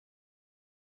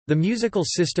The musical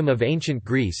system of ancient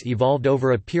Greece evolved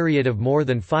over a period of more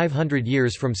than 500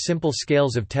 years from simple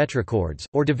scales of tetrachords,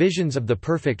 or divisions of the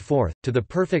perfect fourth, to the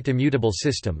perfect immutable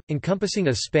system, encompassing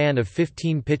a span of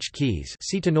 15 pitch keys,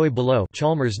 see Tannoy below,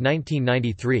 Chalmers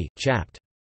 1993, Chapt.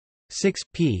 6,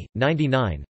 p.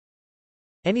 99.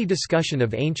 Any discussion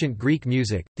of ancient Greek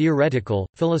music, theoretical,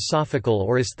 philosophical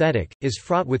or aesthetic, is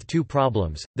fraught with two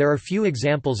problems: there are few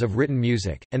examples of written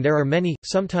music, and there are many,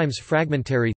 sometimes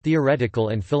fragmentary, theoretical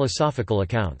and philosophical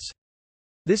accounts.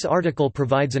 This article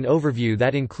provides an overview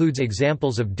that includes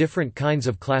examples of different kinds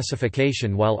of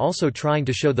classification while also trying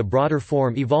to show the broader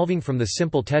form evolving from the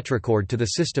simple tetrachord to the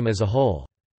system as a whole.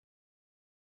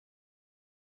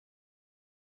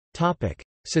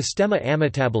 Systema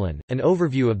Amitabilum, an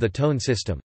overview of the tone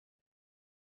system.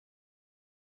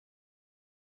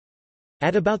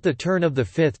 At about the turn of the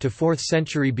 5th to 4th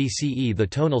century BCE, the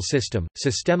tonal system,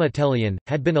 Systema Telion,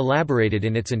 had been elaborated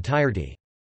in its entirety.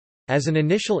 As an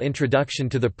initial introduction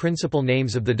to the principal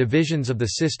names of the divisions of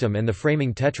the system and the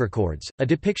framing tetrachords, a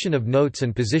depiction of notes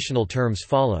and positional terms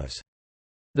follows.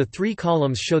 The three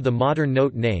columns show the modern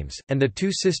note names, and the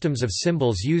two systems of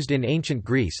symbols used in ancient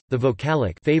Greece, the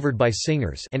vocalic favored by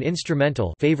singers and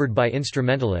instrumental favored by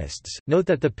instrumentalists. Note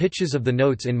that the pitches of the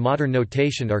notes in modern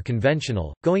notation are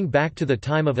conventional, going back to the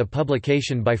time of a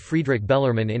publication by Friedrich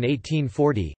Bellermann in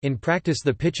 1840. In practice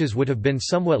the pitches would have been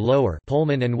somewhat lower.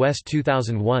 Pullman and West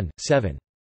 2001, 7.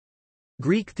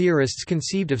 Greek theorists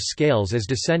conceived of scales as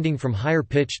descending from higher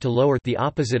pitch to lower, the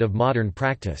opposite of modern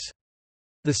practice.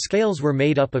 The scales were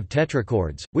made up of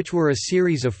tetrachords, which were a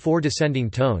series of 4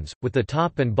 descending tones, with the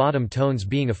top and bottom tones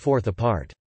being a fourth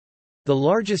apart. The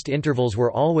largest intervals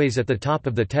were always at the top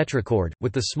of the tetrachord,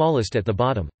 with the smallest at the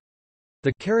bottom.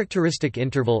 The characteristic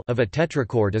interval of a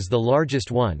tetrachord is the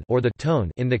largest one, or the tone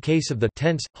in the case of the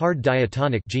tense, hard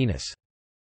diatonic genus.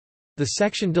 The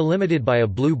section delimited by a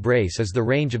blue brace is the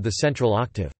range of the central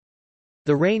octave.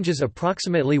 The range is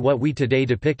approximately what we today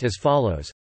depict as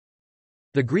follows.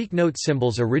 The Greek note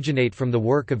symbols originate from the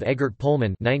work of Eggert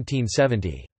Pullman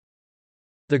 1970.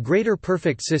 The greater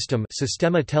perfect system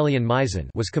Systema Telion Meison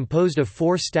was composed of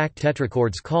 4 stacked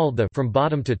tetrachords called the from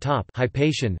bottom to top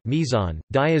Hypatian, Meson,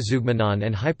 Diazeugmenon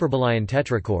and Hyperbolaeon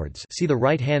tetrachords. See the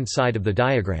right-hand side of the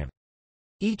diagram.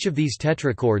 Each of these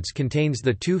tetrachords contains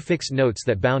the 2 fixed notes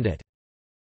that bound it.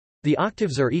 The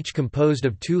octaves are each composed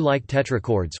of 2 like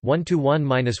tetrachords 1 to 1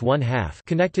 minus 1/2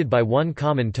 connected by one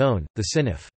common tone, the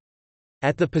sinif.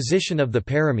 At the position of the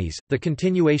parames, the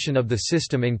continuation of the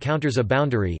system encounters a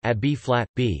boundary at B flat,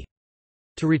 B.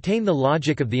 To retain the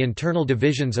logic of the internal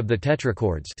divisions of the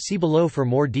tetrachords, see below for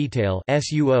more detail.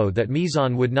 SUO that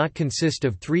meson would not consist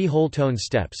of 3 whole tone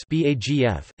steps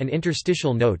BAGF. An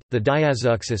interstitial note, the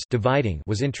diazeuxis dividing,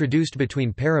 was introduced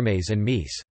between parames and mes.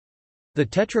 The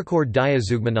tetrachord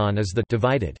diazeugmenon is the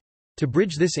divided. To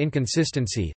bridge this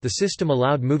inconsistency, the system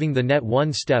allowed moving the net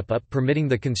 1 step up, permitting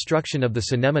the construction of the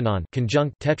synemenon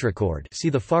conjunct tetrachord. See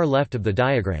the far left of the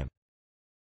diagram.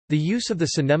 The use of the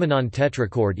synemenon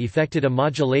tetrachord effected a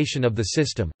modulation of the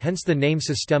system, hence the name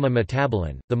Systema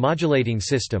Metabolon, the modulating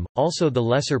system, also the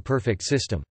lesser perfect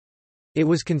system. It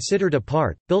was considered a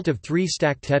part, built of 3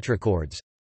 stacked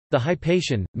tetrachords—the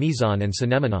Hypatian, Meson and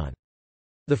synemenon.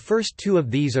 The first 2 of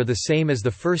these are the same as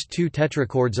the first 2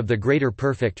 tetrachords of the greater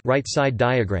perfect right side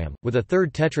diagram, with a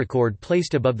third tetrachord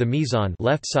placed above the meson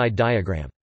left side diagram.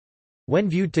 When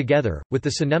viewed together, with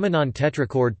the synemenon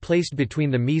tetrachord placed between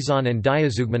the meson and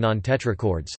diazeugmenon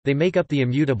tetrachords, they make up the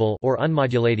immutable or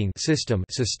unmodulating system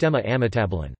Systema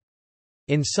Amitabilum.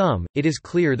 In sum, it is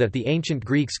clear that the ancient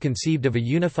Greeks conceived of a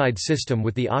unified system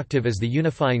with the octave as the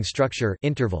unifying structure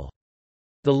interval.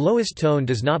 The lowest tone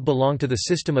does not belong to the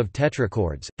system of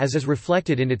tetrachords, as is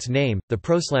reflected in its name, the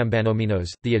proslambanomenos,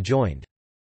 the adjoined.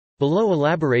 Below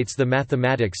elaborates the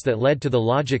mathematics that led to the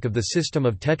logic of the system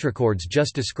of tetrachords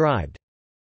just described.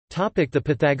 The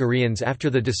Pythagoreans. After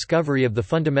the discovery of the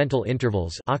fundamental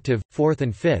intervals octave, fourth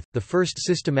and fifth, the first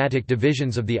systematic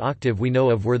divisions of the octave we know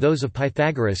of were those of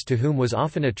Pythagoras, to whom was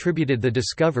often attributed the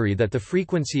discovery that the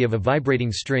frequency of a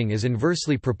vibrating string is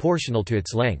inversely proportional to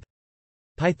its length.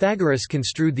 Pythagoras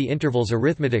construed the intervals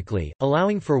arithmetically,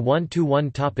 allowing for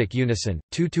 1-to-1 topic unison,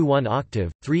 2-to-1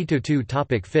 octave, 3-to-2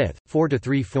 topic fifth,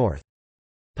 4-to-3 fourth.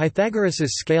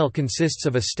 Pythagoras's scale consists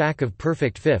of a stack of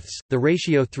perfect fifths, the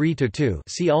ratio 3-to-2.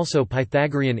 See also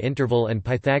Pythagorean interval and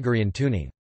Pythagorean tuning.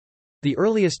 The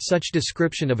earliest such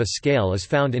description of a scale is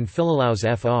found in Philolaus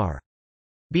Fr.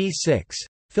 B6.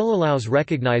 Philolaus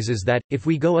recognizes that, if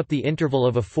we go up the interval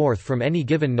of a fourth from any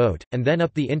given note, and then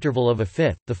up the interval of a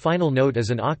fifth, the final note is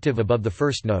an octave above the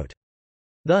first note.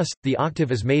 Thus, the octave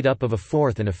is made up of a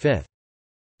fourth and a fifth.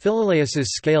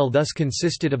 Philolaus's scale thus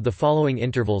consisted of the following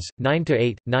intervals: 9 to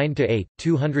 8, 9 to 8,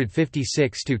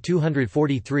 256 to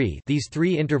 243. These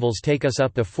three intervals take us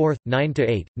up a fourth: 9 to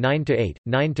 8, 9 to 8,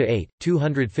 9 to 8,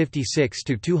 256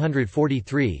 to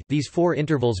 243. These four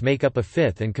intervals make up a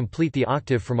fifth and complete the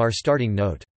octave from our starting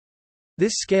note.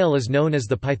 This scale is known as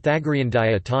the Pythagorean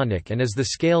diatonic and is the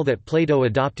scale that Plato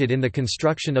adopted in the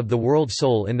construction of the world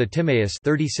soul in the Timaeus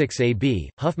 36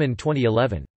 AB, Huffman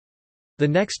 2011. The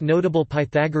next notable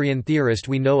Pythagorean theorist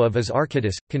we know of is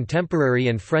Archytas, contemporary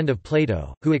and friend of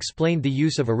Plato, who explained the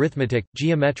use of arithmetic,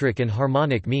 geometric and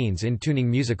harmonic means in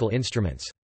tuning musical instruments.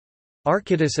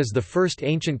 Archytas is the first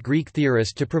ancient Greek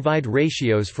theorist to provide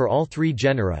ratios for all three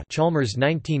genera. Chalmers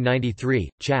 1993,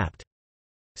 Chapt.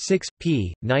 6,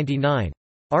 p. 99.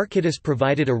 Archytas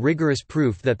provided a rigorous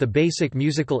proof that the basic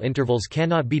musical intervals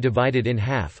cannot be divided in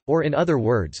half, or in other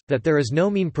words, that there is no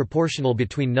mean proportional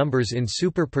between numbers in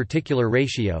super-particular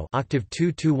ratio octave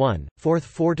 2 to 1, fourth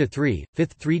 4 to 3,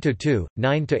 fifth 3 to 2,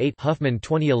 9 to 8. Huffman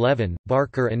 2011,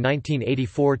 Barker and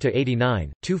 1984 to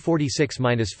 89,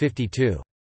 246-52.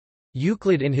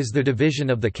 Euclid in his The Division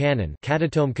of the Canon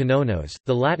Catatome Canonos,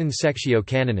 the Latin Sectio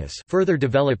Canonis further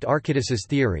developed Archytas's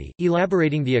theory,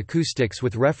 elaborating the acoustics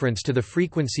with reference to the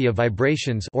frequency of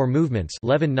vibrations or movements.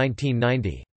 Levin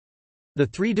 1990. The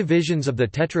three divisions of the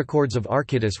tetrachords of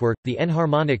Archytas were, the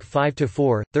enharmonic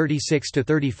 5–4,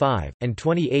 36–35, and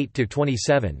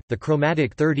 28–27, the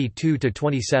chromatic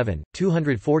 32–27,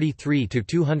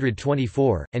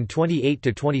 243–224, and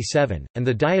 28–27, and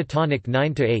the diatonic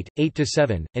 9–8,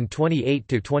 8–7, and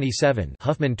 28–27.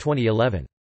 Huffman 2011.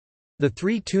 The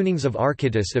three tunings of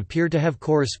Archytas appear to have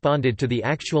corresponded to the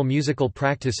actual musical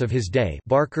practice of his day.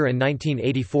 Barker and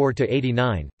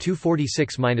 1984–89,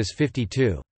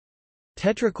 246–52.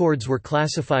 Tetrachords were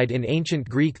classified in ancient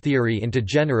Greek theory into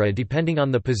genera depending on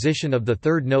the position of the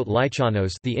third note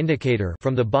lichanos, the indicator,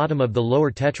 from the bottom of the lower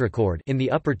tetrachord in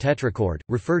the upper tetrachord,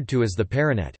 referred to as the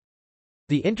perinet.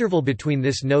 The interval between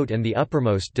this note and the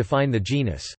uppermost define the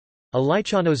genus. A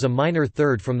lichanos a minor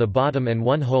third from the bottom and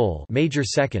one whole major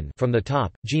second from the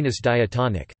top, genus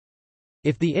diatonic.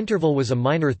 If the interval was a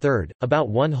minor third, about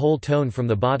one whole tone from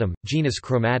the bottom, genus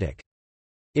chromatic.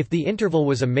 If the interval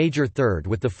was a major third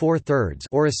with the 4/3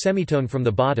 or a semitone from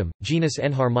the bottom, genus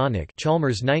enharmonic.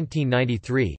 Chalmers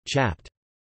 1993, Chapt.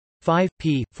 5,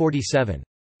 p. 47.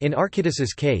 In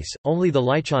Archytas's case, only the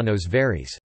lichanos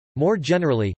varies. More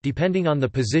generally, depending on the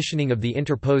positioning of the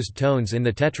interposed tones in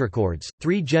the tetrachords,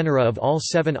 three genera of all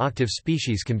 7 octave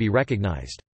species can be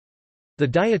recognized. The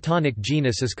diatonic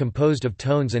genus is composed of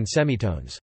tones and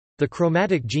semitones. The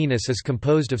chromatic genus is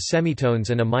composed of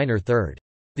semitones and a minor third.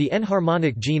 The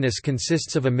enharmonic genus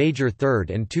consists of a major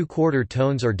third and 2/4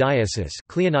 tones or diesis.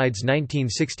 Cleonides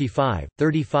 1965,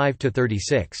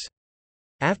 35–36.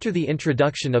 After the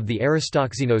introduction of the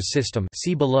Aristoxenos system,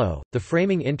 see below, the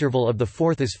framing interval of the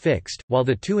fourth is fixed, while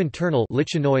the two internal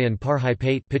lichenoi and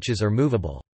parhypate pitches are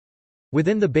movable.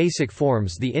 Within the basic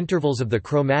forms, the intervals of the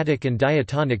chromatic and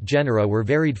diatonic genera were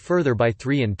varied further by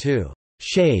 3 and 2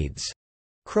 shades.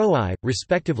 Croi,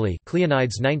 respectively.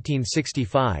 Cleonides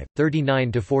 1965,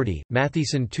 39–40,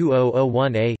 Mathieson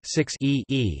 2001a, 6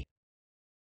 e.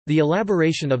 The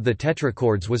elaboration of the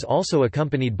tetrachords was also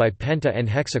accompanied by penta and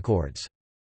hexachords.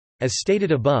 As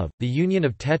stated above, the union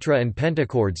of tetra and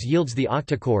pentachords yields the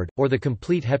octachord, or the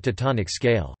complete heptatonic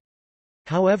scale.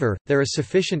 However, there is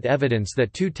sufficient evidence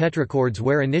that two tetrachords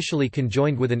were initially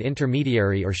conjoined with an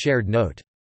intermediary or shared note.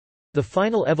 The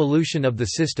final evolution of the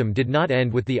system did not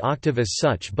end with the octave as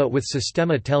such but with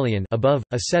systema telion above,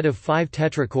 a set of 5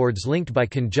 tetrachords linked by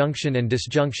conjunction and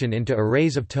disjunction into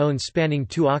arrays of tones spanning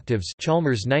 2 octaves.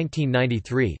 Chalmers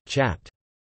 1993, Chapt.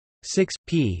 6,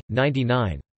 p.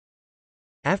 99.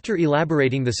 After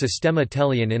elaborating the systema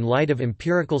telion in light of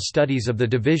empirical studies of the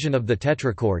division of the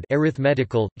tetrachord,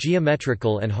 arithmetical,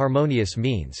 geometrical and harmonious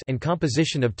means, and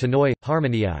composition of tonoi,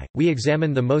 harmoniae, we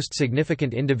examine the most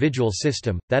significant individual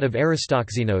system, that of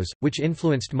Aristoxenos, which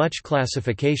influenced much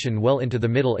classification well into the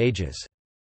Middle Ages.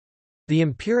 The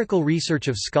empirical research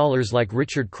of scholars like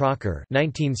Richard Crocker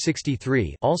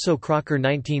 (1963), also Crocker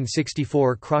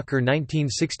 (1964), Crocker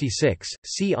 (1966),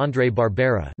 C. André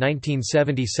Barbera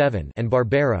 (1977), and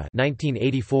Barbera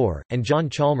 (1984), and John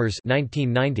Chalmers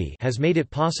 (1990) has made it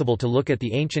possible to look at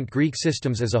the ancient Greek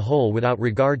systems as a whole without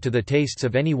regard to the tastes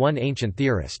of any one ancient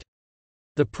theorist.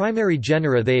 The primary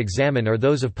genera they examine are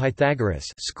those of Pythagoras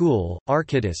school,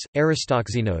 Archytas,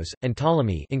 Aristoxenos, and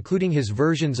Ptolemy, including his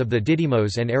versions of the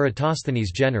Didymos and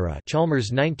Eratosthenes genera.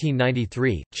 Chalmers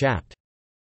 1993, Chapt.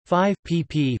 5,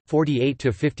 pp.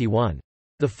 48–51.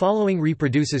 The following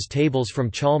reproduces tables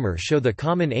from Chalmers show the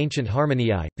common ancient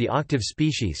harmoniae, the octave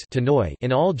species tonoi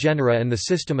in all genera and the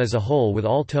system as a whole with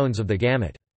all tones of the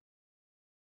gamut.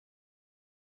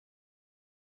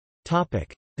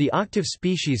 The octave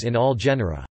species in all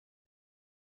genera.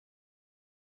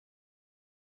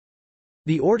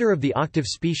 The order of the octave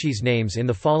species names in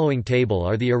the following table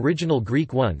are the original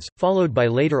Greek ones, followed by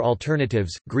later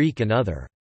alternatives, Greek and other.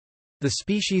 The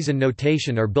species and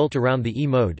notation are built around the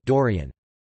E-mode Dorian.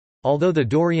 Although the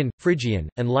Dorian, Phrygian,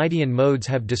 and Lydian modes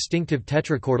have distinctive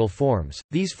tetrachordal forms,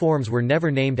 these forms were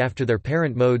never named after their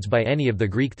parent modes by any of the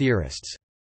Greek theorists.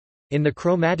 In the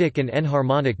chromatic and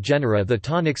enharmonic genera the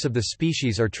tonics of the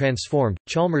species are transformed.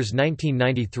 Chalmers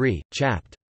 1993,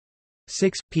 Chapt.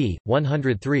 6, p.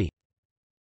 103.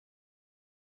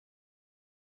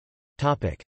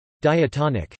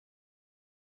 Diatonic.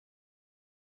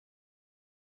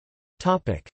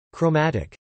 Chromatic.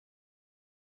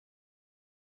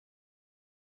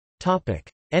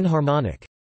 Enharmonic.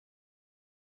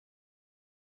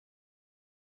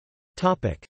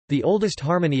 The oldest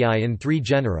harmoniae in 3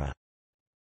 genera.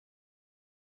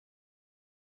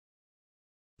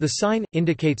 The sign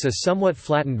indicates a somewhat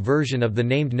flattened version of the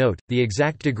named note, the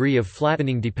exact degree of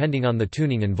flattening depending on the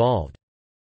tuning involved.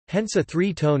 Hence a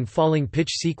 3-tone falling pitch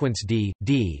sequence D,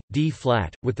 D, D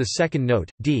flat, with the second note,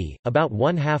 D, about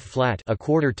 1/2 flat, a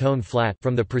quarter tone flat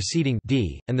from the preceding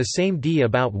D, and the same D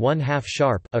about 1/2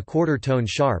 sharp, a quarter tone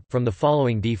sharp from the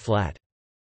following D flat.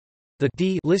 The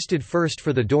D listed first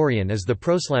for the Dorian is the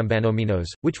proslambanomenos,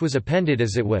 which was appended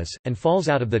as it was, and falls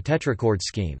out of the tetrachord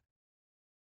scheme.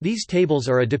 These tables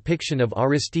are a depiction of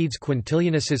Aristides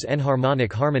Quintilianus's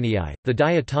enharmonic harmoniae, the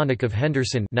diatonic of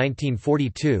Henderson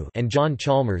 1942 and John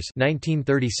Chalmers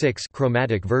 1936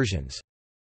 chromatic versions.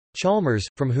 Chalmers,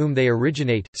 from whom they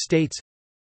originate, states,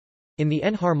 "In the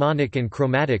enharmonic and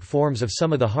chromatic forms of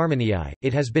some of the harmoniae,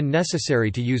 it has been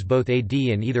necessary to use both AD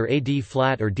and either AD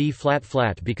flat or D flat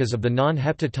flat because of the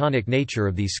non-heptatonic nature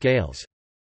of these scales.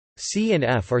 C and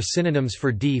F are synonyms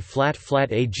for D flat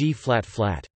flat AG flat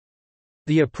flat.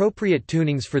 The appropriate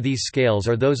tunings for these scales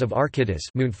are those of Archytas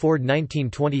Mountford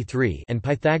 1923 and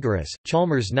Pythagoras,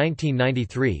 Chalmers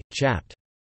 1993, Chapt.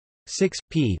 6,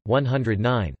 p.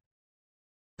 109.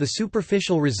 The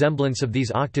superficial resemblance of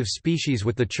these octave species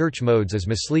with the church modes is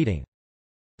misleading.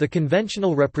 The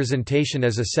conventional representation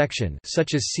as a section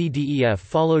such as C-D-E-F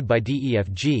followed by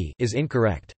D-E-F-G is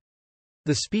incorrect.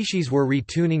 The species were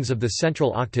retunings of the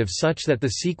central octave such that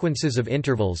the sequences of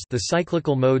intervals, the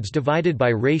cyclical modes divided by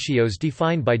ratios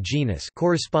defined by genus,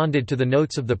 corresponded to the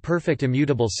notes of the perfect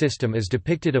immutable system as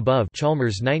depicted above.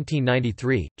 Chalmers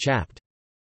 1993, Chapt.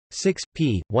 6,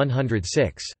 p.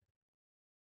 106.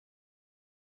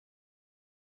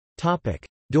 Topic: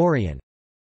 Dorian.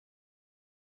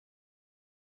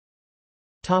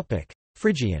 Topic: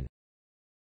 Phrygian.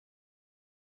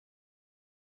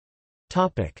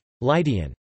 Topic: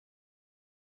 Lydian.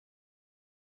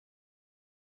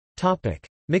 Topic: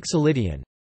 Mixolydian.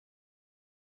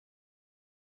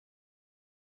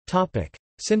 Topic: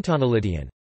 Syntonolydian.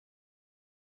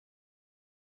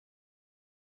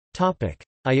 Topic: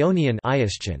 Ionian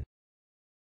Iaschian.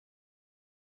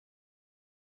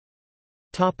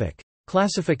 Topic: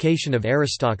 Classification of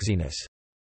Aristoxenus.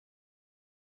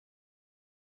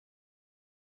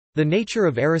 The nature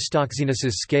of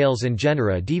Aristoxenus's scales and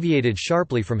genera deviated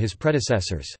sharply from his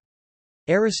predecessors.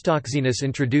 Aristoxenus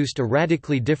introduced a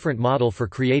radically different model for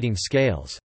creating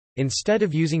scales. Instead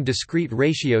of using discrete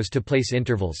ratios to place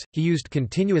intervals, he used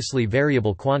continuously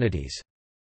variable quantities.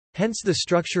 Hence the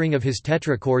structuring of his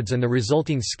tetrachords and the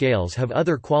resulting scales have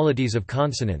other qualities of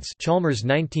consonance. Chalmers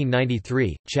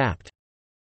 1993, Chapt.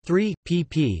 3,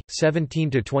 pp.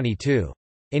 17–22.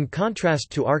 In contrast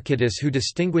to Archytas, who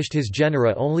distinguished his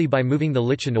genera only by moving the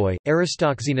lichenoi,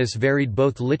 Aristoxenus varied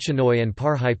both lichenoi and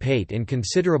parhypate in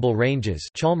considerable ranges.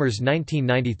 Chalmers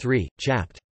 1993,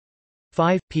 Chapt.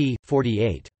 5, p.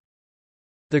 48.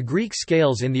 The Greek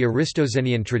scales in the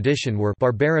Aristozenian tradition were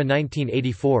Barbera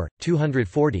 1984,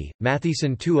 240,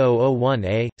 Matthieson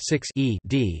 2001a, 6 e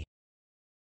d.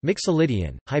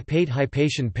 Mixolydian,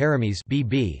 Hypate-Hypatian Parames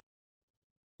bb.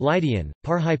 Lydian,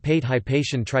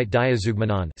 Parhypate-Hypatian Trite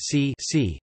Diazeugmenon c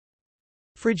c.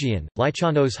 Phrygian,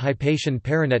 Lychanos Hypatian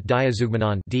Paranet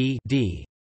Diazeugmenon d d.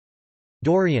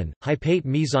 Dorian, Hypate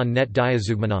Meson Net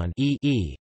Diazeugmenon e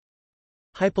e.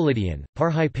 Hypolydian,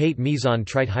 Parhypate Meson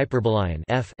Trite Hyperbolaion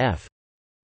f f.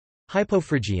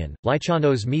 Hypophrygian,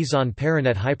 Lychanos Meson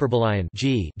Paranet Hyperbolaion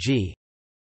g g.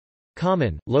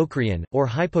 Common, Locrian, or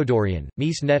Hypodorian,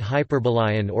 Mies net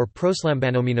Hyperbolaean or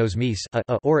Proslambanominos Mies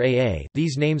or AA.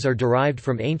 These names are derived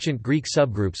from ancient Greek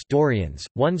subgroups Dorians,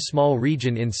 one small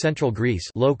region in central Greece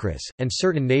Locris, and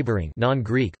certain neighboring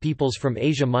non-Greek peoples from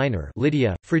Asia Minor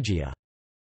Lydia, Phrygia.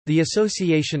 The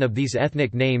association of these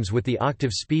ethnic names with the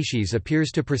octave species appears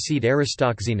to precede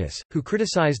Aristoxenus, who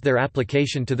criticized their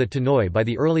application to the tonoi by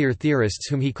the earlier theorists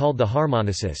whom he called the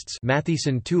harmonicists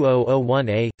Mathieson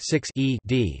 2001a, 6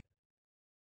 ed.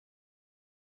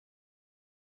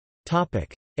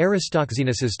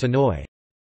 Aristoxenus's tonoi.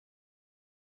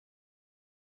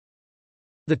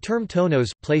 The term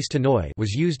tonos place tonoi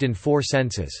was used in four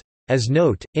senses, as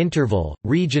note, interval,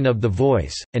 region of the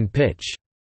voice, and pitch.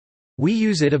 We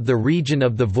use it of the region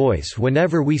of the voice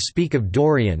whenever we speak of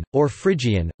Dorian, or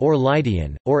Phrygian, or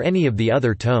Lydian, or any of the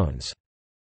other tones.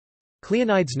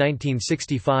 Cleonides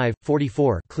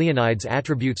 1965-44 Cleonides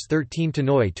attributes 13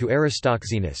 tonoi to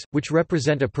Aristoxenus, which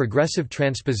represent a progressive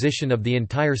transposition of the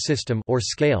entire system or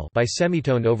scale by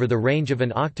semitone over the range of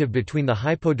an octave between the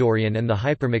Hypodorian and the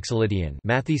Hypermixolydian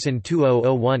Mathieson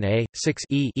 2001a, 6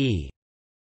 e.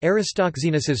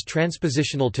 Aristoxenus's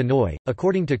transpositional tonoi,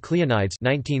 according to Cleonides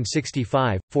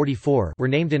 1965-44, were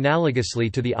named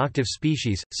analogously to the octave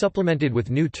species, supplemented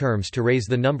with new terms to raise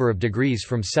the number of degrees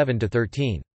from 7 to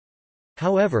 13.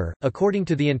 However, according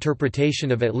to the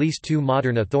interpretation of at least two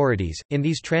modern authorities, in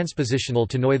these transpositional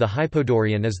tonoi the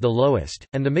Hypodorian is the lowest,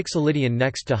 and the Mixolydian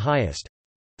next to highest.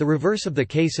 The reverse of the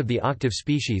case of the octave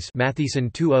species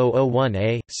Mathieson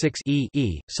 2001a, 6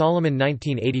 e. Solomon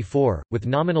 1984, with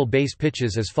nominal bass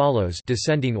pitches as follows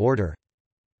descending order.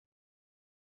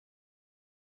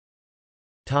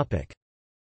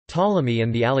 Ptolemy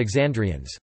and the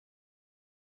Alexandrians.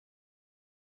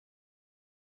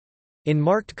 In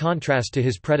marked contrast to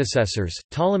his predecessors,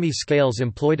 Ptolemy's scales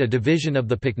employed a division of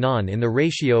the pycnon in the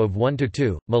ratio of 1 to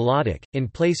 2, melodic, in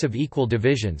place of equal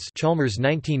divisions Chalmers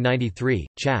 1993,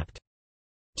 chapt.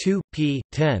 2, p.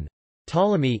 10.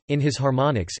 Ptolemy, in his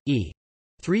harmonics, e.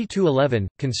 3–11,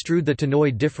 construed the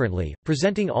tonoi differently,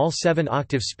 presenting all 7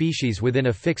 octave species within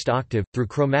a fixed octave, through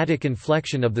chromatic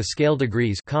inflection of the scale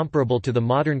degrees comparable to the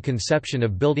modern conception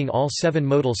of building all 7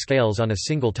 modal scales on a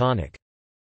single tonic.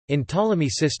 In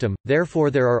Ptolemy's system,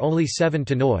 therefore there are only 7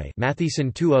 tonoi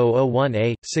Mathieson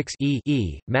 2001a, 6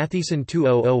 e. Mathieson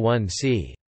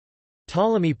 2001c.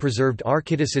 Ptolemy preserved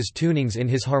Archytas's tunings in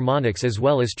his harmonics as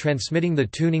well as transmitting the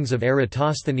tunings of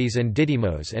Eratosthenes and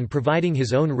Didymos and providing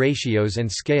his own ratios and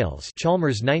scales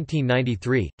Chalmers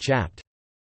 1993, chapt.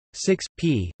 6,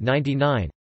 p. 99.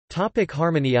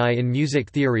 Harmoniae. In music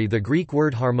theory, the Greek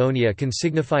word harmonia can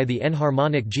signify the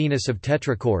enharmonic genus of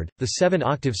tetrachord, the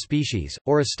 7-octave species,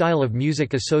 or a style of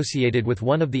music associated with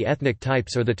one of the ethnic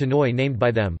types or the tonoi named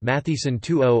by them Mathieson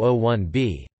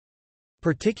 2001b.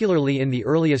 Particularly in the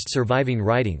earliest surviving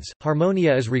writings,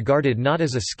 harmonia is regarded not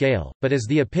as a scale, but as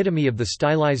the epitome of the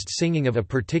stylized singing of a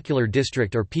particular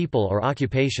district or people or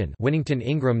occupation Winnington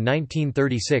Ingram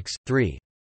 1936, 3.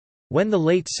 When the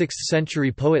late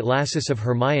 6th-century poet Lassus of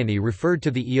Hermione referred to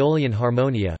the Aeolian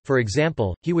harmonia, for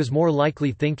example, he was more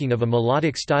likely thinking of a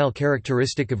melodic style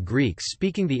characteristic of Greeks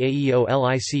speaking the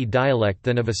Aeolic dialect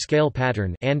than of a scale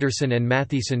pattern Anderson and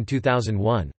Mathieson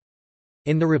 2001.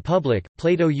 In the Republic,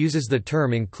 Plato uses the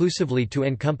term inclusively to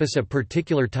encompass a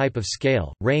particular type of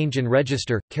scale, range and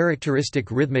register,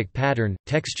 characteristic rhythmic pattern,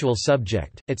 textual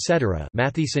subject, etc.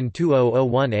 Mathieson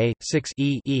 2001a, 6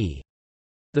 e.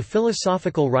 The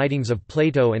philosophical writings of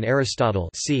Plato and Aristotle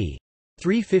c.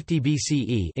 350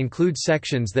 BCE include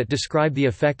sections that describe the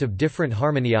effect of different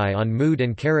harmoniae on mood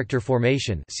and character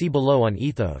formation see below on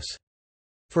ethos.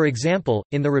 For example,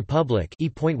 in the Republic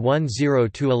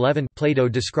E.10–11 Plato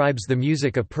describes the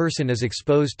music a person is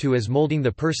exposed to as molding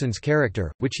the person's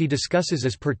character, which he discusses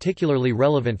as particularly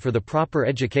relevant for the proper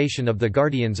education of the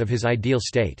guardians of his ideal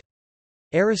state.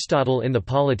 Aristotle in the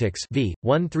Politics v.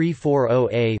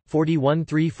 1340a,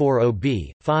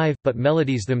 41340b, 5, but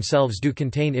melodies themselves do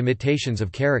contain imitations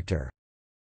of character.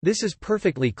 This is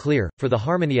perfectly clear, for the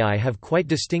harmoniae have quite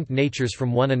distinct natures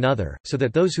from one another, so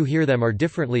that those who hear them are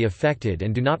differently affected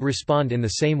and do not respond in the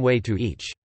same way to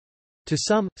each. To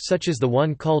some, such as the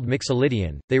one called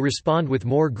Mixolydian, they respond with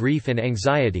more grief and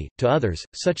anxiety, to others,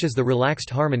 such as the relaxed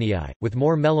harmoniae, with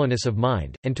more mellowness of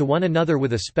mind, and to one another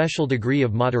with a special degree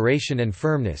of moderation and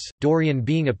firmness, Dorian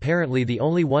being apparently the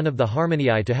only one of the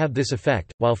harmoniae to have this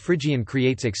effect, while Phrygian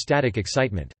creates ecstatic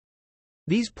excitement.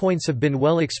 These points have been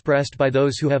well expressed by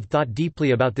those who have thought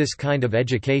deeply about this kind of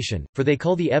education, for they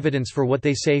cull the evidence for what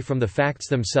they say from the facts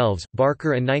themselves.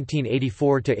 Barker and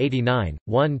 1984–89,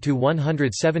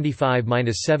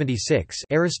 1–175–76.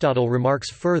 Aristotle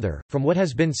remarks further, from what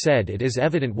has been said it is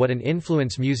evident what an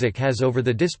influence music has over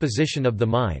the disposition of the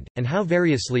mind, and how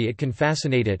variously it can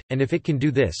fascinate it, and if it can do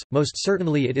this, most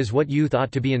certainly it is what youth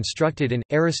ought to be instructed in.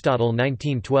 Aristotle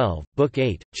 1912, Book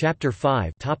 8, Chapter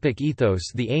 5.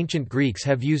 Ethos. The ancient Greeks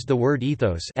have used the word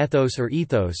ethos or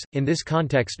ethos, in this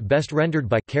context best rendered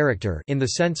by character in the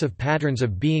sense of patterns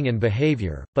of being and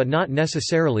behavior, but not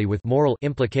necessarily with moral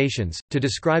implications, to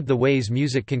describe the ways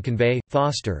music can convey,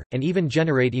 foster, and even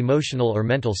generate emotional or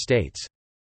mental states.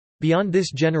 Beyond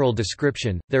this general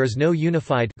description, there is no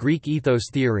unified Greek ethos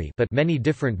theory but many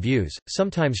different views,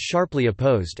 sometimes sharply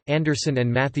opposed. Anderson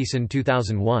and Mathieson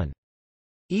 2001.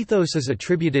 Ethos is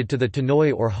attributed to the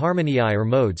tonoi or harmoniae or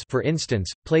modes, for instance,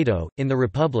 Plato, in the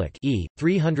Republic E.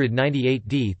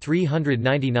 398d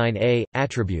 399a,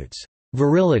 attributes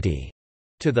virility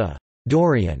to the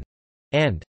Dorian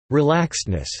and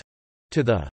relaxedness to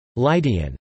the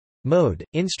Lydian mode.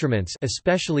 Instruments,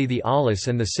 especially the aulos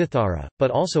and the cithara,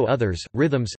 but also others,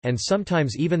 rhythms, and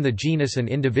sometimes even the genus and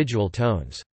individual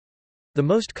tones. The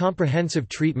most comprehensive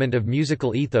treatment of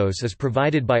musical ethos is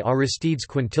provided by Aristides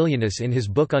Quintilianus in his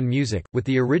book on music, with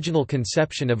the original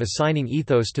conception of assigning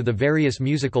ethos to the various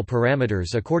musical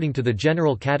parameters according to the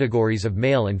general categories of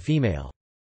male and female.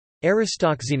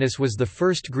 Aristoxenus was the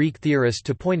first Greek theorist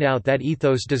to point out that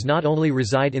ethos does not only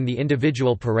reside in the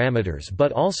individual parameters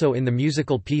but also in the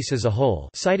musical piece as a whole,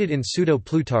 cited in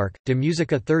Pseudo-Plutarch, De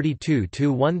Musica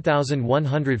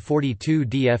 32–1142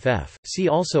 dff. See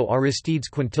also Aristides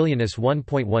Quintilianus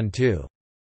 1.12.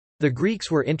 The Greeks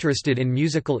were interested in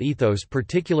musical ethos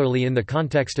particularly in the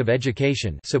context of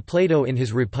education, so Plato in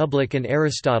his Republic and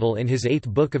Aristotle in his 8th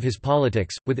book of his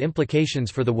Politics, with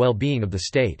implications for the well-being of the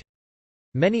state.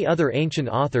 Many other ancient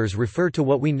authors refer to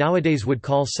what we nowadays would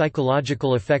call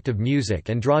psychological effect of music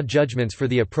and draw judgments for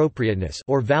the appropriateness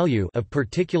or value of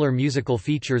particular musical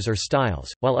features or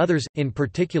styles, while others, in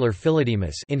particular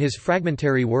Philodemus in his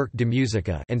fragmentary work De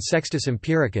Musica and Sextus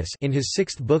Empiricus in his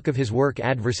 6th book of his work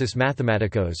Adversus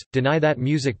Mathematicos, deny that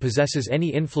music possesses any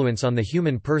influence on the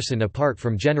human person apart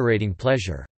from generating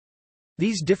pleasure.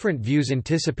 These different views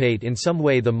anticipate in some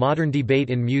way the modern debate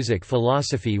in music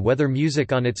philosophy whether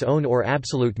music on its own or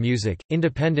absolute music,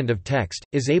 independent of text,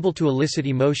 is able to elicit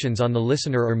emotions on the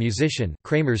listener or musician.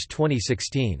 Kramers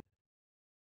 2016.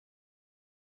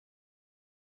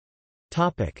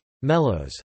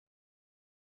 Mellows.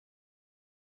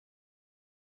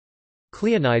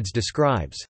 Cleonides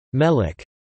describes «melic»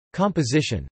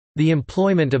 composition, the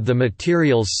employment of the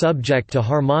materials subject to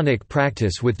harmonic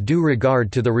practice with due regard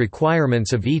to the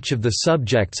requirements of each of the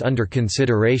subjects under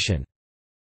consideration.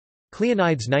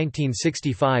 Cleonides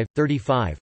 1965,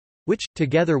 35, which,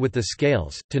 together with the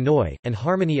scales, tonoi, and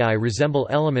harmoniae resemble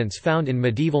elements found in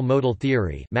medieval modal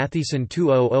theory Mathieson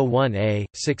 2001a,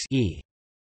 6e.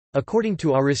 According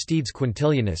to Aristides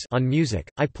Quintilianus on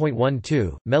music,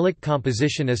 I.12, melic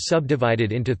composition is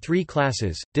subdivided into 3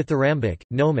 classes, dithyrambic,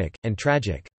 gnomic, and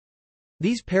tragic.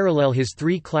 These parallel his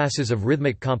 3 classes of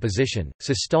rhythmic composition,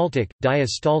 systaltic,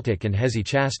 diastaltic and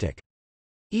hesychastic.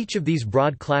 Each of these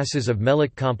broad classes of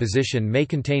melic composition may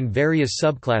contain various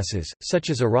subclasses,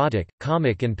 such as erotic,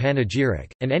 comic and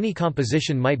panegyric, and any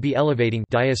composition might be elevating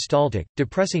diastaltic,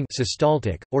 depressing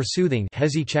systaltic, or soothing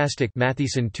hesychastic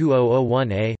Mathieson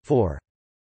 2001a, 4.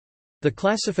 The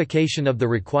classification of the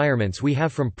requirements we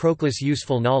have from Proclus'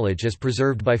 useful knowledge is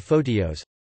preserved by Photios.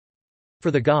 For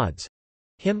the gods,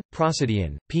 hymn,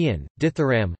 prosodion, paean,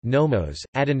 dithyramb, nomos,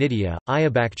 adonidia,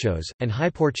 iabakchos, and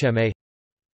hyporcheme.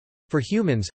 For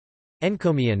humans,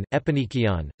 encomion,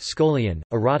 epinikion, scolion,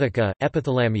 erotica,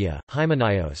 epithalamia,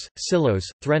 hymenaios, silos,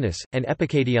 threnos, and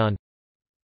epicadion.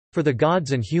 For the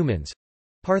gods and humans,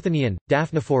 parthenion,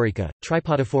 daphnophorica,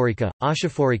 tripodophorica,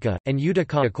 oshophorica, and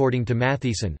eudica. According to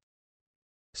Mathieson,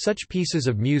 such pieces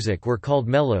of music were called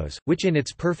mellows, which in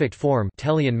its perfect form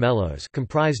Telian mellows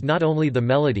comprised not only the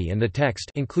melody and the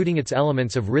text including its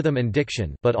elements of rhythm and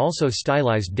diction but also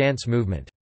stylized dance movement.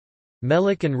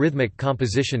 Melic and rhythmic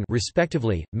composition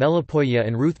respectively, melopoia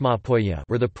and rhythmopoia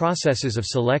were the processes of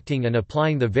selecting and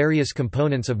applying the various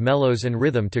components of mellows and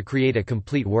rhythm to create a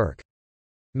complete work.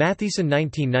 Mathieson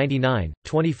 1999,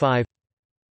 25.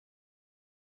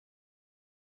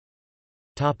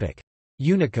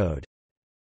 Unicode.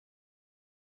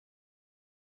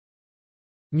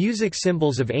 Music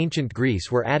symbols of ancient Greece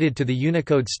were added to the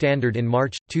Unicode standard in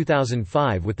March,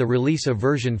 2005 with the release of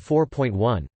version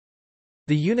 4.1.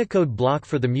 The Unicode block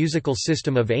for the musical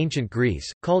system of ancient Greece,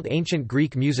 called Ancient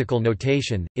Greek musical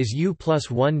notation, is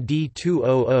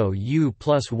U+1D200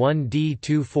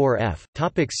 U+1D24F.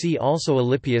 See also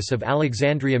Alypius of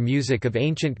Alexandria. Music of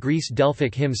ancient Greece.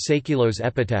 Delphic hymns. Sakylos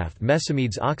epitaph.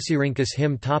 Mesomedes. Oxyrhynchus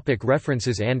hymn.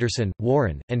 References. Anderson,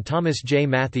 Warren, and Thomas J.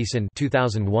 Mathieson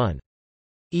 2001.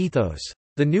 Ethos.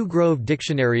 The New Grove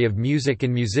Dictionary of Music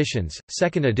and Musicians,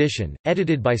 2nd edition,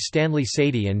 edited by Stanley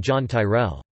Sadie and John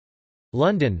Tyrrell.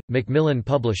 London, Macmillan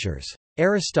Publishers.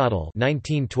 Aristotle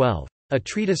 1912. A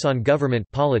Treatise on Government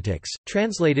Politics,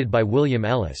 translated by William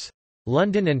Ellis.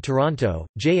 London and Toronto,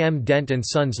 J. M. Dent &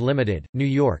 Sons Limited, New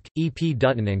York, E. P.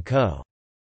 Dutton & Co.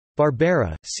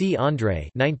 Barbera, C. André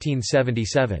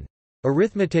 1977.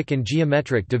 Arithmetic and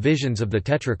Geometric Divisions of the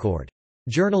Tetrachord.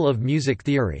 Journal of Music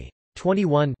Theory.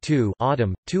 21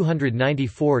 Autumn,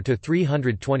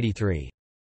 294–323.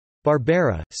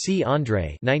 Barbera, C.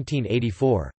 André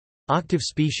 1984. Octave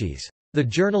Species. The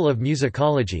Journal of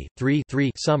Musicology, 3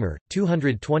 Summer,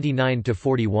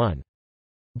 229–41.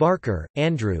 Barker,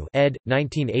 Andrew ed.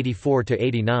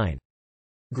 1984–89.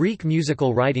 Greek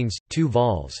Musical Writings, 2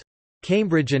 vols.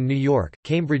 Cambridge and New York,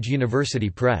 Cambridge University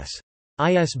Press.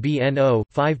 ISBN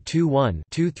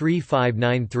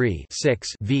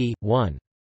 0-521-23593-6 v. 1.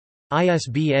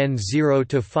 ISBN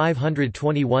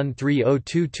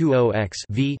 0-521-30220-X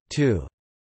v. 2.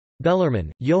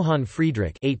 Bellermann, Johann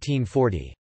Friedrich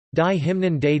 1840. Die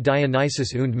Hymnen des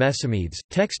Dionysus und Mesomedes,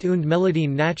 Text und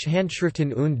Melodien nach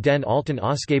Handschriften und den alten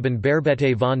Ausgaben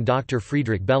Bearbete von Dr.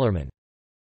 Friedrich Bellermann.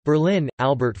 Berlin,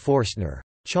 Albert Forstner.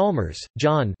 Chalmers,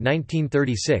 John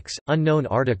 1936, unknown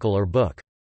article or book.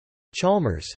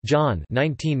 Chalmers, John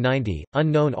 1990,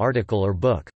 unknown article or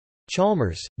book.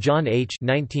 Chalmers, John H.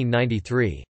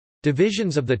 1993.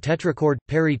 Divisions of the Tetrachord,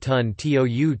 Peri-ton tou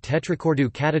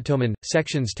tetrachordou katatomen,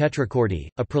 sections Tetrachordi,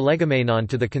 a prolegomena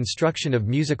to the construction of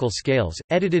musical scales,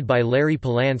 edited by Larry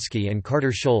Polanski and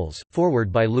Carter Scholes,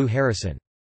 forward by Lou Harrison.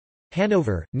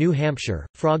 Hanover, New Hampshire,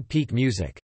 Frog Peak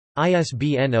Music.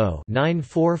 ISBN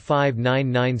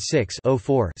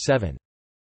 0-945996-04-7.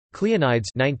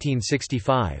 Cleonides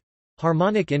 1965.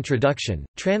 Harmonic Introduction,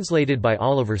 translated by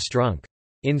Oliver Strunk.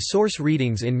 In Source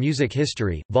Readings in Music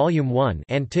History, Volume 1,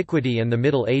 Antiquity and the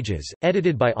Middle Ages,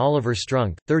 edited by Oliver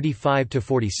Strunk,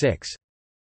 35–46.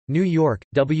 New York,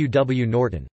 W. W.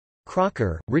 Norton.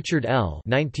 Crocker, Richard L.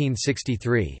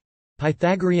 1963.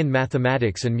 Pythagorean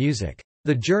Mathematics and Music.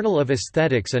 The Journal of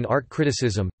Aesthetics and Art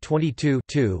Criticism, 22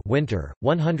 Winter,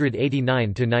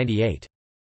 189–98.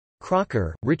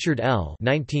 Crocker, Richard L.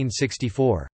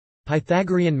 1964.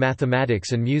 Pythagorean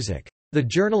Mathematics and Music. The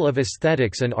Journal of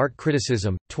Aesthetics and Art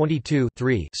Criticism, 22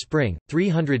 Spring,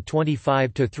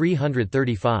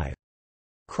 325–335.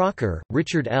 Crocker,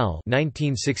 Richard L.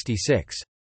 1966.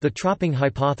 The Tropping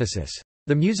Hypothesis.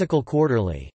 The Musical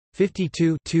Quarterly.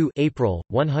 52 April,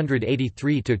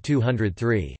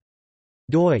 183–203.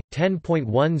 doi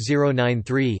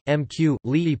 10.1093 MQ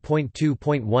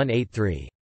Lee.2.183.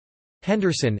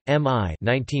 Henderson, M. I.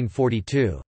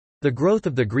 1942. The Growth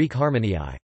of the Greek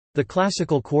Harmoniae. The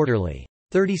Classical Quarterly.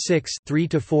 36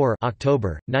 3–4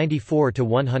 October,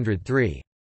 94–103.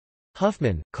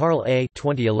 Huffman, Carl A.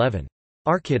 2011.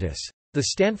 Archytas. The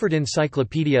Stanford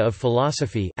Encyclopedia of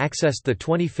Philosophy, accessed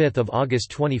 25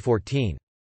 August 2014.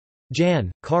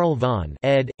 Jan, Carl von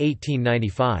ed.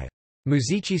 1895.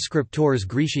 Musici Scriptores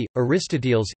Greci,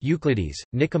 Aristoteles, Euclides,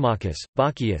 Nicomachus,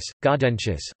 Bacchius,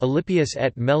 Gaudentius, Alypius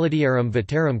et Melodiarum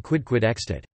Veterum quidquid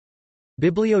extat.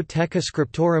 Bibliotheca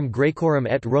Scriptorum Graecorum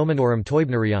et Romanorum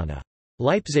Teubneriana.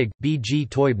 Leipzig, B. G.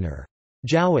 Teubner.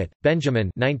 Jowett,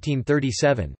 Benjamin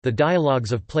 1937, The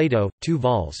Dialogues of Plato, 2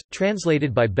 vols,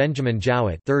 translated by Benjamin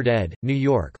Jowett 3rd ed., New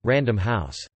York, Random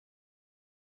House.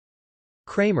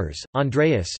 Kramers,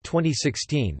 Andreas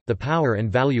 2016, The Power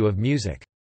and Value of Music.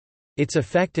 Its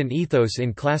Effect and Ethos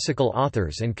in Classical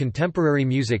Authors and Contemporary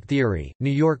Music Theory,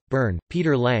 New York, Byrne,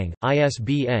 Peter Lang,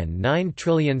 ISBN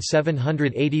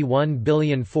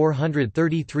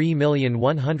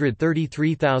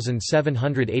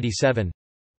 9781433133787.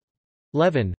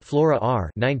 Levin, Flora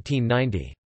R.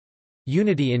 1990.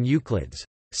 Unity in Euclid's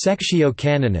Sectio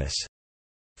Canonis.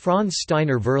 Franz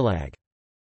Steiner Verlag.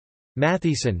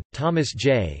 Mathieson, Thomas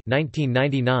J.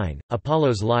 1999,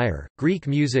 Apollo's Lyre, Greek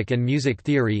Music and Music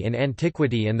Theory in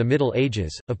Antiquity and the Middle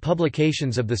Ages, of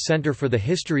publications of the Center for the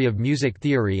History of Music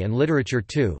Theory and Literature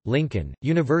 2, Lincoln,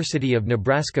 University of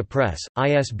Nebraska Press,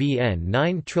 ISBN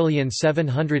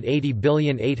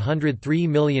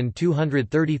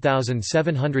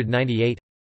 9780803230798.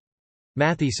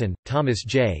 Mathieson, Thomas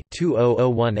J.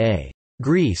 2001a.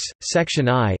 Greece, Section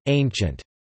I, Ancient.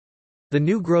 The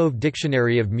New Grove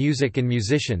Dictionary of Music and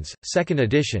Musicians, 2nd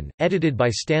edition, edited by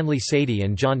Stanley Sadie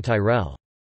and John Tyrrell.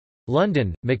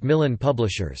 London, Macmillan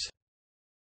Publishers.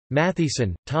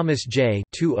 Mathieson, Thomas J.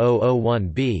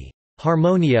 2001b.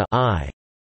 Harmonia I.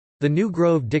 The New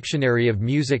Grove Dictionary of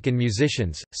Music and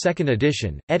Musicians, 2nd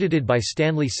edition, edited by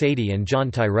Stanley Sadie and John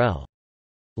Tyrrell.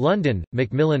 London,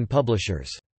 Macmillan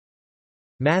Publishers.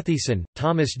 Mathieson,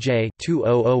 Thomas J.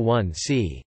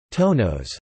 2001c. Tonos.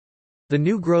 The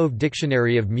New Grove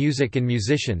Dictionary of Music and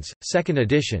Musicians, 2nd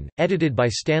edition, edited by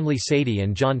Stanley Sadie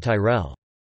and John Tyrrell.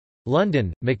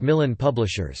 London, Macmillan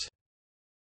Publishers.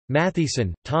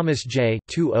 Mathieson, Thomas J.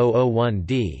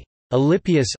 2001d.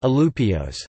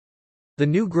 Alupios. The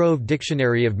New Grove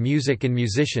Dictionary of Music and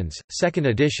Musicians, 2nd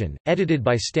edition, edited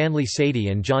by Stanley Sadie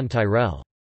and John Tyrrell.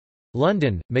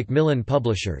 London, Macmillan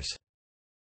Publishers.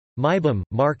 Mybom,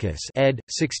 Marcus ed.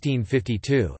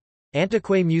 1652.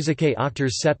 Antiquae Musicae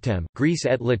Octors Septem, Greece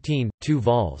et Latine, 2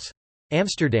 vols.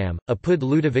 Amsterdam, Apud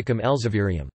Ludovicum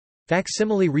Elzevirium.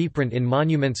 Facsimile reprint in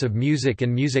Monuments of Music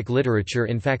and Music Literature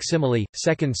in Facsimile,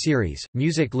 2nd series,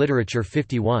 Music Literature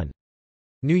 51.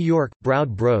 New York,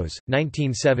 Broud Bros,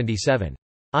 1977.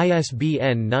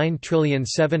 ISBN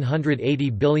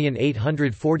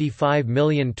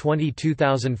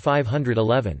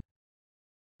 9780845022511.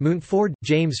 Mountford,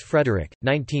 James Frederick,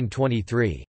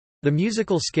 1923. The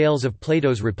Musical Scales of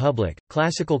Plato's Republic,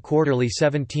 Classical Quarterly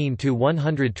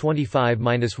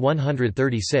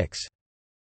 17-125-136.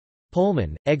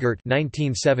 Pohlmann, Egert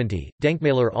 1970,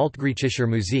 Denkmäler Altgriechischer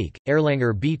Musik,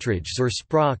 Erlanger Beiträge zur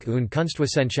Sprach und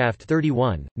Kunstwissenschaft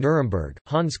 31, Nuremberg,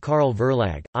 Hans Karl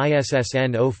Verlag,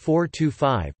 ISSN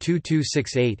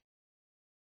 0425-2268.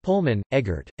 Pohlmann,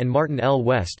 Egert, and Martin L.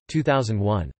 West,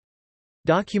 2001.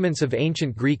 Documents of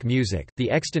Ancient Greek Music, the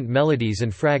Extant Melodies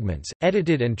and Fragments,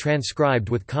 edited and transcribed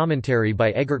with commentary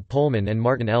by Egert Pohlmann and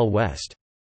Martin L. West.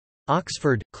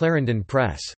 Oxford, Clarendon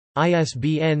Press.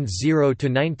 ISBN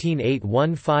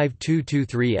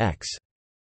 0-19815223-X.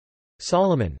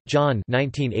 Solomon, John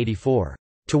 1984.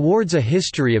 Towards a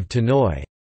History of Tanoi.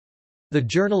 The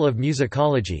Journal of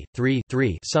Musicology, 3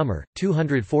 Summer,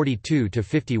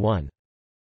 242-51.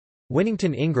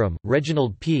 Winnington Ingram,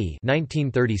 Reginald P.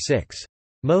 1936.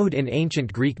 Mode in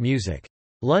Ancient Greek Music.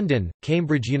 London,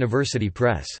 Cambridge University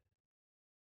Press.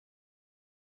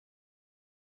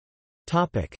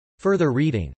 Further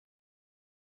reading.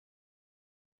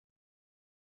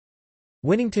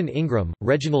 Winnington Ingram,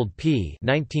 Reginald P.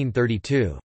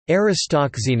 1932.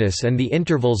 Aristoxenus and the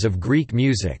Intervals of Greek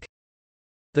Music.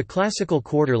 The Classical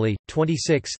Quarterly,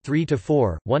 26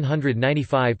 3–4,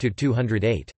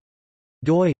 195–208.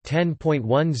 doi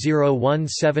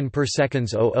 10.1017 per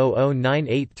seconds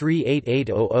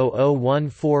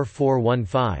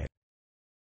 00098388000144415.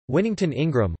 Winnington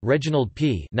Ingram, Reginald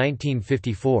P.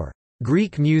 1954.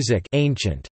 Greek Music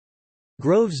Ancient.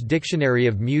 Grove's Dictionary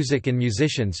of Music and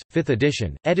Musicians, 5th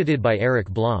edition, edited by Eric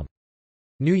Blom.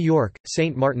 New York,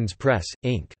 St. Martin's Press,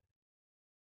 Inc.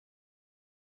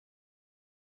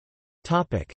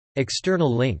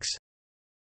 External links.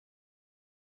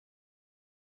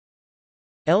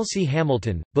 L. C.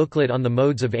 Hamilton, Booklet on the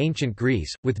Modes of Ancient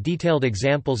Greece, with detailed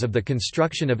examples of the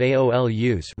construction of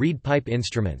AOLUs reed pipe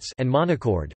instruments and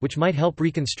monochord, which might help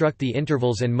reconstruct the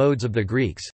intervals and modes of the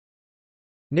Greeks.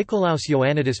 Nikolaos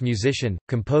Ioannidis, musician,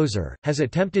 composer, has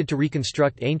attempted to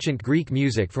reconstruct ancient Greek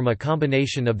music from a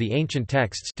combination of the ancient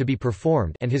texts to be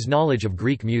performed and his knowledge of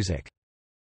Greek music.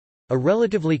 A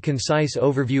relatively concise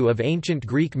overview of ancient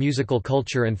Greek musical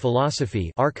culture and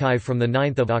philosophy, archive from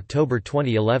 9 October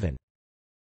 2011.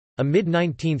 A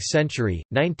mid-19th century,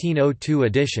 1902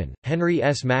 edition, Henry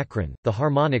S. Macron, The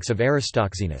Harmonics of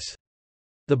Aristoxenus.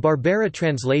 The Barbera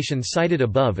translation cited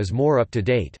above is more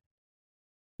up-to-date.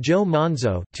 Joe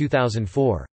Monzo,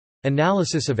 2004.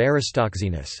 Analysis of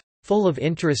Aristoxenus. Full of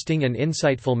interesting and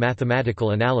insightful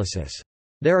mathematical analysis.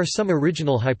 There are some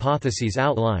original hypotheses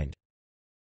outlined.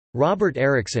 Robert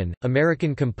Erickson,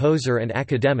 American composer and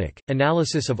academic,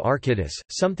 Analysis of Archytas,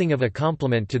 something of a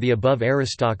complement to the above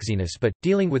Aristoxenus but,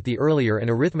 dealing with the earlier and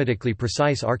arithmetically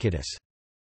precise Archytas.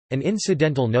 An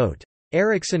incidental note.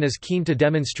 Erickson is keen to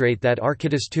demonstrate that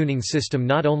Archytas' tuning system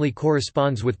not only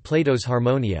corresponds with Plato's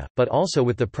Harmonia, but also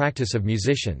with the practice of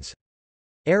musicians.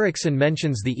 Erickson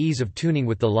mentions the ease of tuning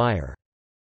with the lyre.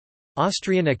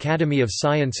 Austrian Academy of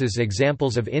Sciences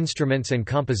examples of instruments and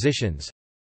compositions.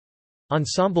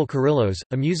 Ensemble Kyrillos,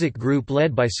 a music group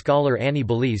led by scholar Annie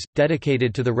Belize,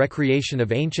 dedicated to the recreation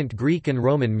of ancient Greek and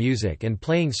Roman music and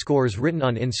playing scores written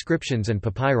on inscriptions and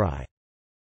papyri.